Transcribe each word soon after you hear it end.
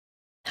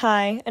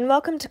Hi, and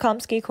welcome to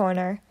Komsky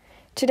Corner.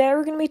 Today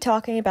we're going to be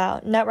talking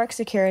about network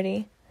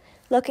security,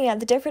 looking at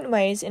the different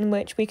ways in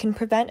which we can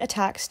prevent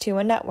attacks to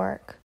a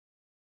network.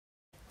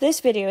 This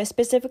video is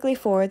specifically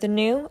for the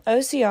new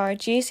OCR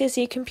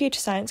GCSE Computer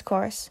Science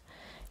course.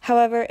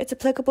 However, it's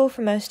applicable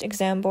for most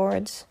exam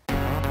boards.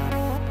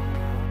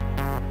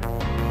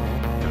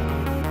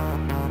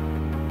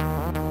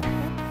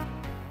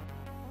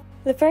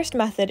 The first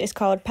method is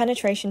called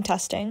penetration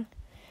testing,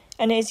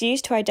 and it is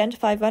used to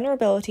identify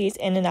vulnerabilities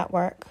in a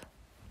network.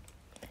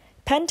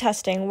 Pen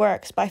testing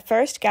works by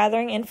first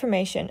gathering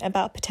information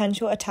about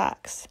potential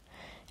attacks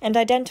and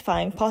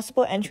identifying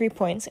possible entry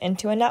points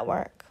into a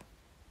network.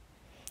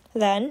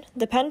 Then,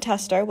 the pen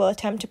tester will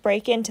attempt to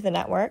break into the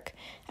network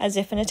as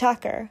if an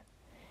attacker,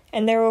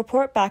 and they will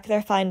report back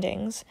their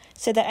findings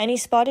so that any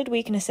spotted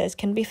weaknesses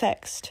can be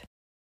fixed.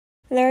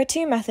 There are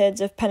two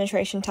methods of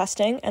penetration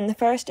testing, and the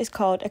first is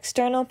called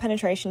external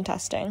penetration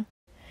testing,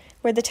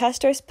 where the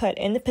tester is put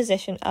in the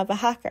position of a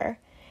hacker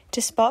to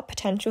spot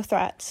potential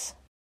threats.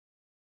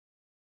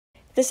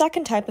 The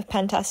second type of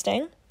pen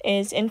testing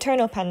is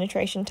internal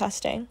penetration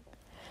testing,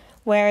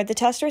 where the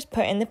tester is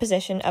put in the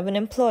position of an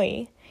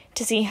employee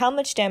to see how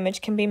much damage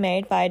can be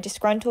made by a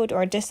disgruntled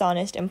or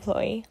dishonest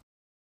employee.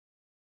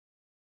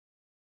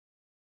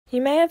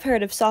 You may have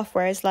heard of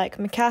softwares like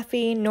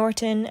McAfee,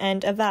 Norton,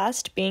 and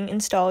Avast being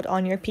installed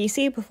on your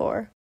PC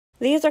before.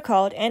 These are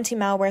called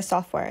anti-malware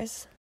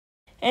softwares.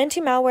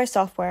 Anti-malware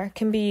software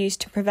can be used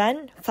to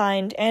prevent,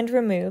 find, and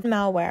remove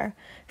malware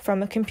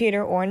from a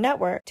computer or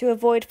network to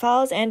avoid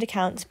files and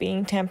accounts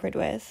being tampered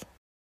with.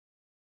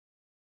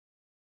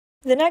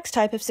 The next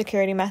type of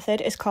security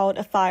method is called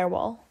a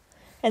firewall,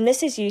 and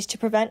this is used to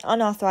prevent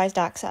unauthorized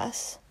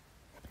access.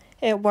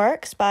 It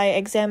works by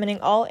examining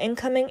all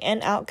incoming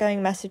and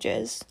outgoing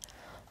messages,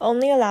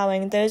 only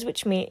allowing those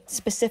which meet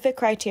specific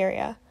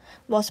criteria,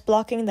 whilst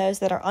blocking those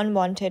that are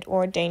unwanted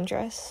or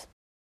dangerous.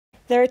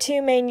 There are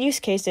two main use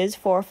cases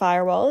for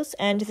firewalls,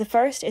 and the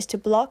first is to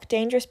block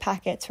dangerous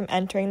packets from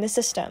entering the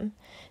system,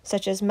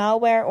 such as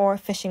malware or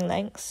phishing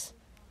links.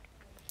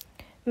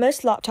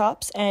 Most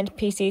laptops and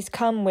PCs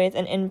come with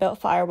an inbuilt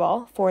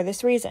firewall for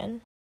this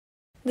reason.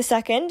 The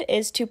second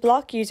is to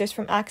block users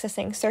from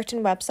accessing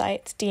certain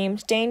websites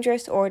deemed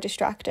dangerous or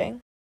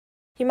distracting.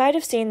 You might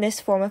have seen this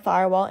form of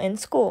firewall in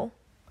school.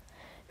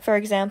 For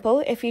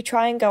example, if you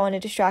try and go on a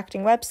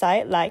distracting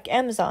website like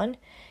Amazon,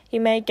 you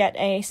may get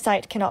a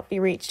site cannot be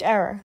reached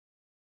error.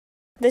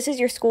 This is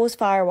your school's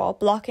firewall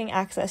blocking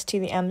access to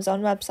the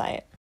Amazon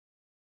website.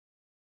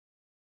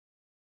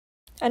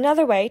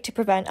 Another way to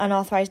prevent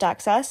unauthorized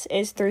access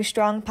is through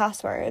strong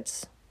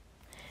passwords.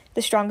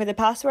 The stronger the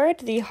password,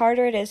 the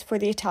harder it is for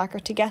the attacker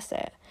to guess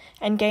it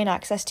and gain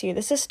access to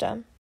the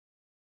system.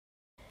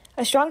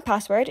 A strong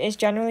password is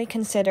generally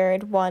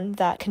considered one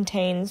that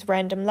contains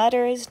random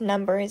letters,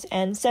 numbers,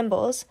 and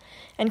symbols,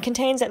 and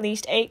contains at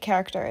least 8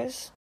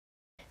 characters.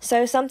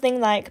 So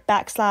something like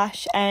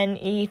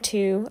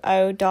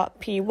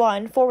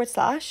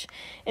 \ne20.p1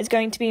 / is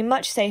going to be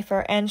much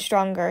safer and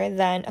stronger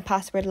than a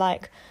password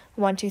like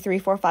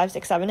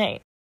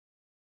 123456778.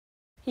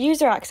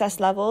 User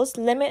access levels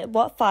limit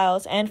what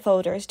files and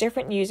folders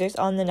different users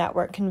on the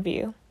network can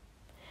view.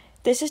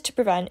 This is to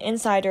prevent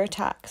insider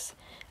attacks,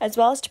 as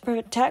well as to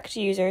protect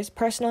users'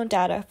 personal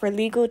data for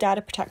legal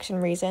data protection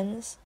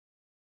reasons.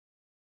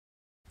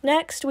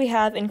 Next, we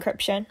have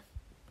encryption.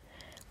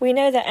 We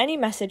know that any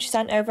message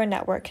sent over a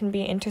network can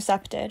be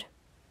intercepted.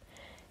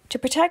 To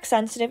protect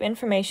sensitive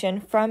information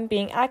from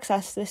being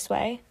accessed this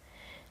way,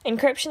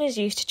 encryption is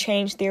used to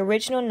change the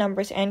original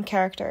numbers and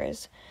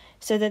characters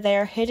so that they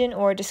are hidden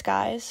or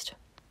disguised.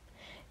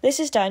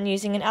 This is done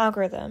using an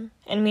algorithm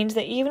and means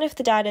that even if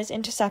the data is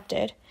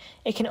intercepted,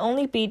 it can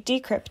only be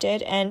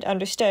decrypted and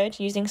understood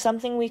using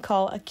something we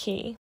call a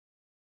key.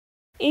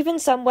 Even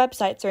some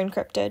websites are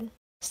encrypted,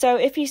 so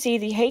if you see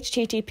the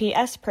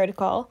HTTPS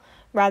protocol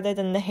rather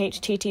than the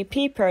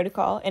HTTP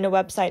protocol in a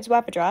website's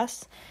web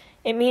address,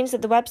 it means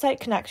that the website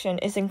connection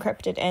is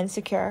encrypted and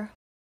secure.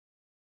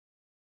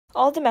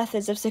 All the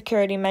methods of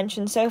security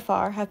mentioned so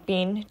far have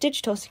been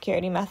digital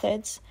security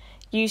methods,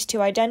 used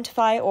to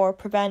identify or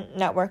prevent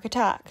network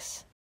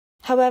attacks.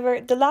 However,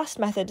 the last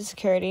method of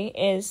security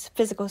is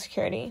physical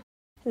security.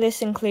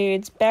 This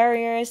includes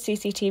barriers,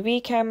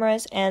 CCTV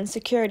cameras, and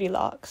security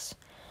locks,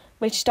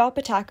 which stop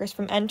attackers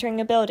from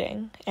entering a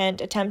building and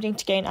attempting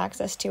to gain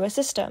access to a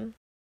system.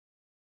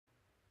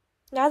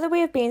 Now that we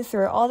have been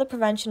through all the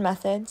prevention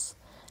methods,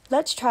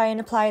 let's try and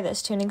apply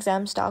this to an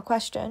exam-style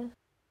question.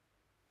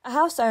 A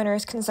house owner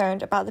is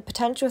concerned about the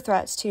potential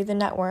threats to the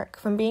network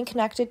from being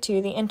connected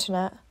to the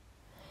internet.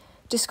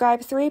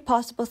 Describe 3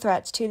 possible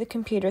threats to the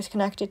computers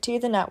connected to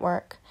the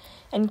network,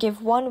 and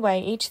give one way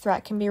each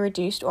threat can be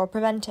reduced or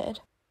prevented.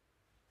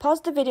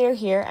 Pause the video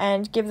here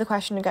and give the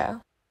question a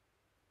go.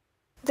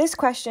 This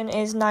question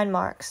is 9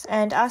 marks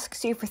and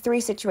asks you for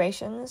 3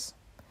 situations.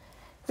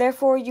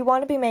 Therefore, you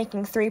want to be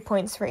making 3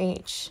 points for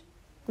each: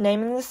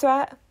 naming the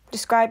threat,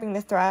 describing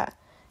the threat,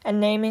 and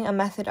naming a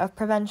method of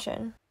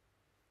prevention.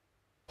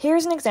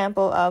 Here's an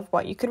example of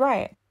what you could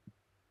write.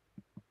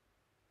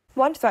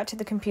 One threat to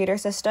the computer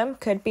system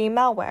could be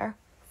malware,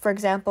 for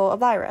example, a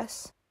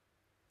virus.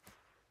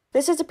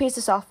 This is a piece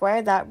of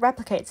software that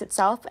replicates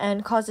itself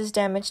and causes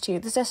damage to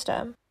the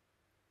system.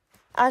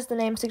 As the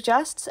name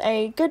suggests,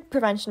 a good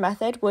prevention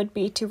method would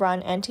be to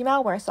run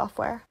anti-malware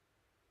software.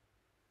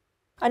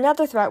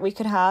 Another threat we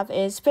could have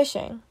is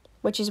phishing,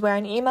 which is where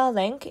an email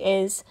link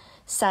is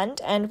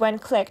sent and when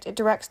clicked it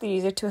directs the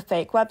user to a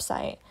fake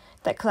website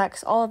that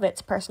collects all of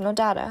its personal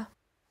data.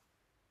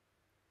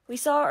 We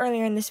saw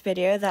earlier in this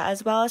video that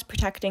as well as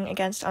protecting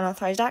against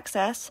unauthorized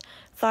access,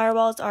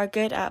 firewalls are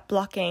good at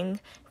blocking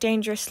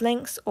dangerous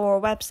links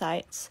or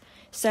websites,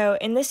 so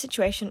in this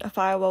situation a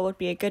firewall would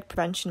be a good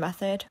prevention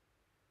method.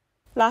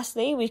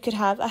 Lastly, we could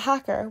have a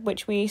hacker,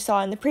 which we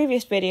saw in the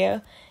previous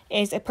video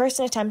is a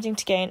person attempting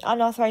to gain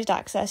unauthorized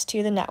access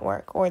to the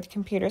network or the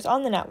computers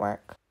on the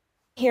network.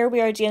 Here we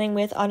are dealing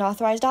with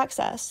unauthorized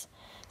access,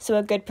 so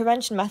a good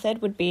prevention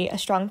method would be a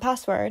strong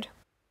password.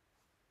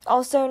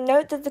 Also,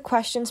 note that the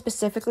question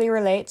specifically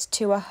relates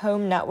to a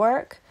home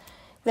network.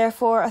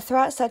 Therefore, a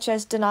threat such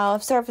as denial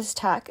of service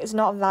attack is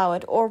not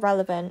valid or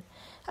relevant,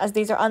 as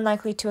these are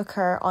unlikely to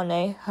occur on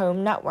a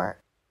home network.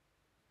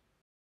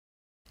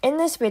 In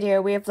this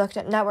video, we have looked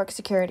at network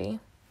security,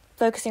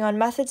 focusing on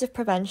methods of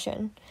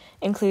prevention,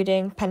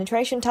 including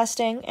penetration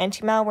testing,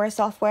 anti-malware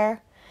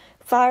software,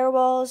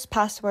 firewalls,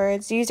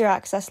 passwords, user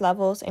access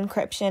levels,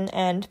 encryption,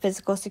 and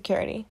physical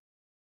security.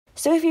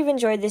 So if you've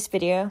enjoyed this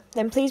video,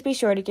 then please be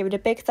sure to give it a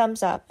big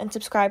thumbs up and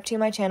subscribe to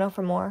my channel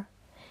for more.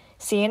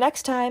 See you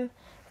next time.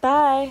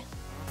 Bye!